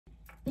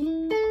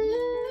What's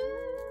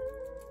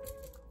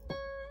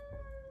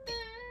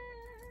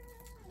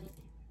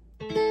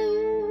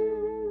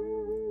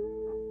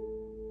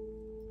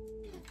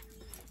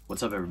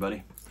up,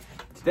 everybody?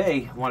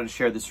 Today I wanted to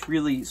share this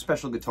really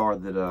special guitar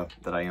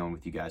that I own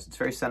with you guys. It's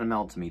very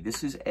sentimental to me.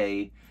 This is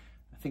I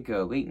think a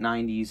late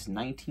 90s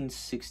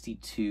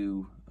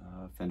 1962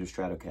 Fender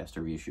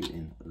Stratocaster reissued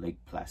in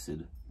Lake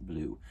Placid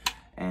Blue,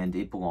 and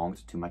it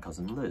belonged to my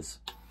cousin Liz.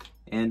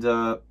 And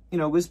you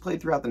know, Liz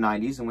played throughout the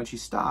 90s, and when she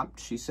stopped,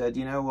 she said,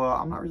 you know,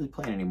 I'm not really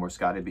playing anymore,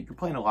 Scotty, but you're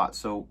playing a lot,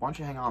 so why don't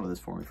you hang on to this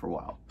for me for a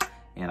while?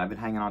 And I've been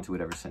hanging on to it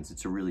ever since.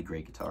 It's a really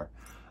great guitar.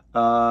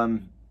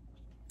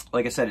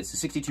 Like I said, it's a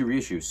 62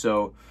 reissue,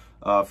 so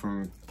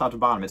from top to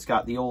bottom, it's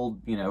got the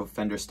old, you know,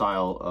 Fender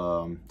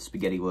style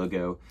spaghetti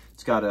logo.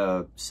 It's got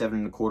a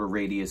 7 1/4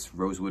 radius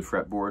rosewood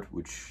fretboard,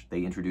 which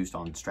they introduced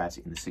on Strats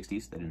in the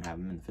 60s. They didn't have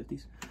them in the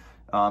 50s.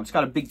 It's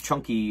got a big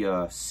chunky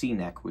C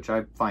neck, which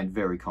I find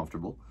very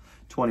comfortable.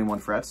 21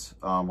 frets,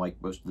 like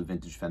most of the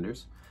vintage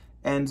Fenders.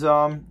 And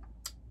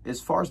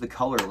as far as the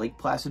color, Lake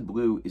Placid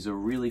Blue is a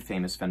really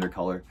famous Fender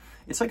color.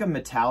 It's like a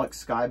metallic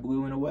sky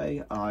blue in a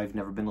way. I've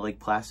never been to Lake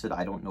Placid.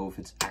 I don't know if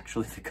it's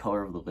actually the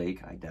color of the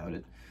lake. I doubt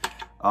it.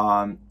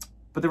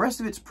 But the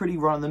rest of it's pretty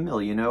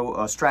run-of-the-mill, you know.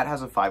 Strat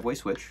has a 5-way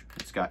switch.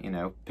 It's got, you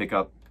know,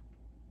 pickup,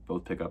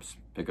 both pickups,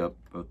 pickup,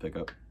 both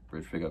pickup,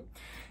 bridge pickup.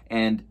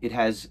 And it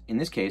has, in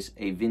this case,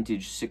 a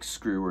vintage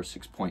 6-screw or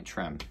 6-point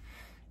trem.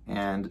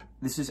 And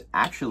this is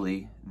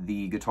actually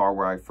the guitar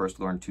where I first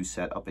learned to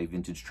set up a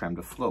vintage trem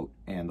to float.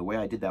 And the way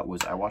I did that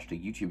was I watched a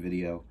YouTube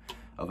video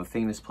of a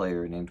famous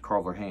player named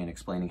Carl Verheyen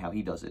explaining how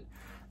he does it.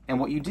 And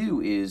what you do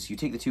is you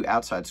take the 2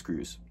 outside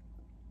screws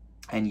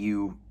and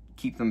you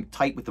keep them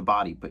tight with the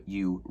body, but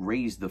you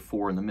raise the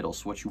 4 in the middle.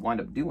 So what you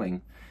wind up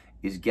doing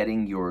is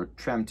getting your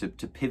trem to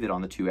pivot on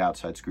the 2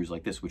 outside screws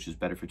like this, which is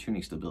better for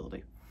tuning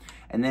stability.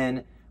 And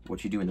then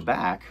what you do in the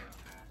back,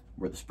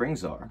 where the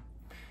springs are,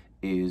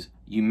 is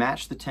you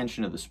match the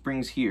tension of the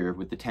springs here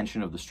with the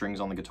tension of the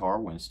strings on the guitar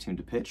when it's tuned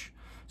to pitch,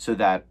 so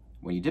that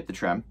when you dip the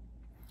trem,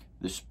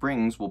 the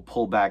springs will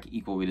pull back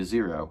equally to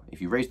 0.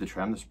 If you raise the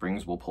trem, the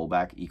springs will pull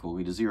back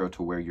equally to 0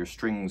 to where your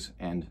strings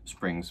and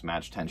springs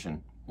match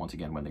tension, once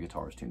again, when the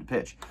guitar is tuned to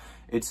pitch.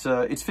 It's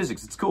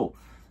physics, it's cool.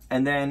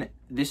 And then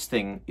this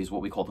thing is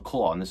what we call the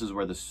claw, and this is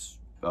where the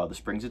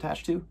spring's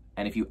attached to.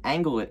 And if you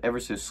angle it ever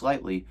so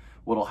slightly,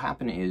 what'll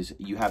happen is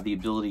you have the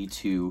ability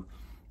to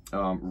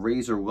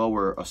raise or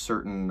lower a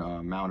certain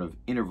amount of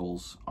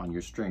intervals on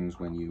your strings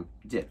when you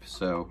dip.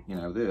 So, you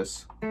know,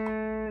 this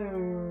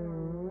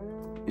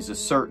is a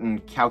certain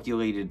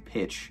calculated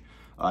pitch.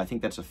 I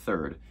think that's a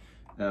 3rd.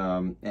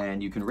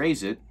 And you can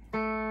raise it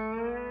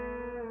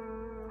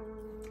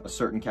a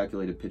certain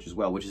calculated pitch as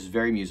well, which is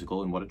very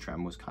musical and what a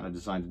trem was kind of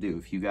designed to do.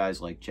 If you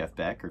guys like Jeff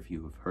Beck, or if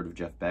you have heard of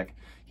Jeff Beck,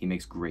 he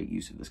makes great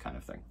use of this kind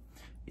of thing.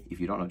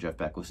 If you don't know Jeff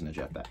Beck, listen to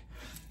Jeff Beck.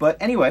 But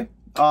anyway,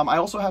 I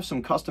also have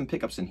some custom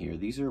pickups in here.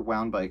 These are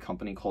wound by a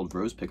company called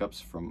Rose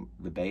Pickups from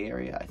the Bay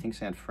Area, I think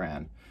San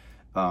Fran.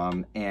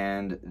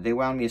 And they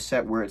wound me a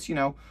set where it's, you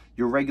know,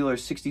 your regular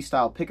 60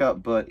 style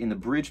pickup, but in the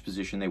bridge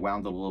position, they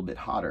wound it a little bit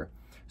hotter.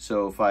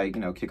 So if I, you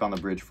know, kick on the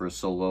bridge for a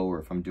solo, or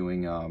if I'm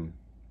doing, I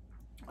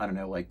don't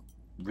know, like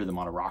rhythm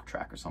on a rock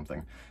track or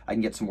something, I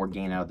can get some more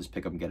gain out of this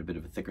pickup and get a bit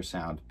of a thicker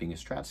sound. Being a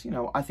Strats, you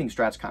know, I think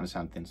Strats kind of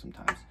sound thin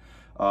sometimes.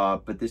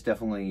 But this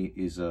definitely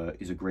is a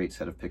great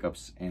set of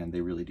pickups, and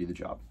they really do the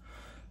job.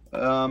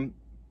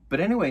 But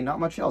anyway, not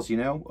much else, you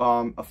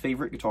know. A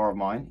favorite guitar of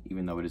mine,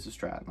 even though it is a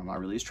Strat. I'm not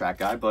really a Strat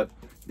guy, but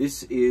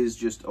this is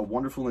just a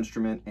wonderful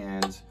instrument,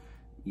 and,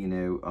 you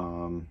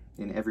know,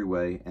 in every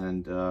way.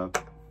 And I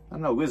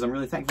don't know, Liz, I'm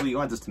really thankful you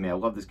lent this to me. I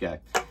love this guy.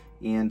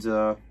 And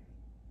the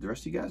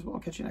rest of you guys, well,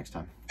 I'll catch you next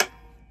time.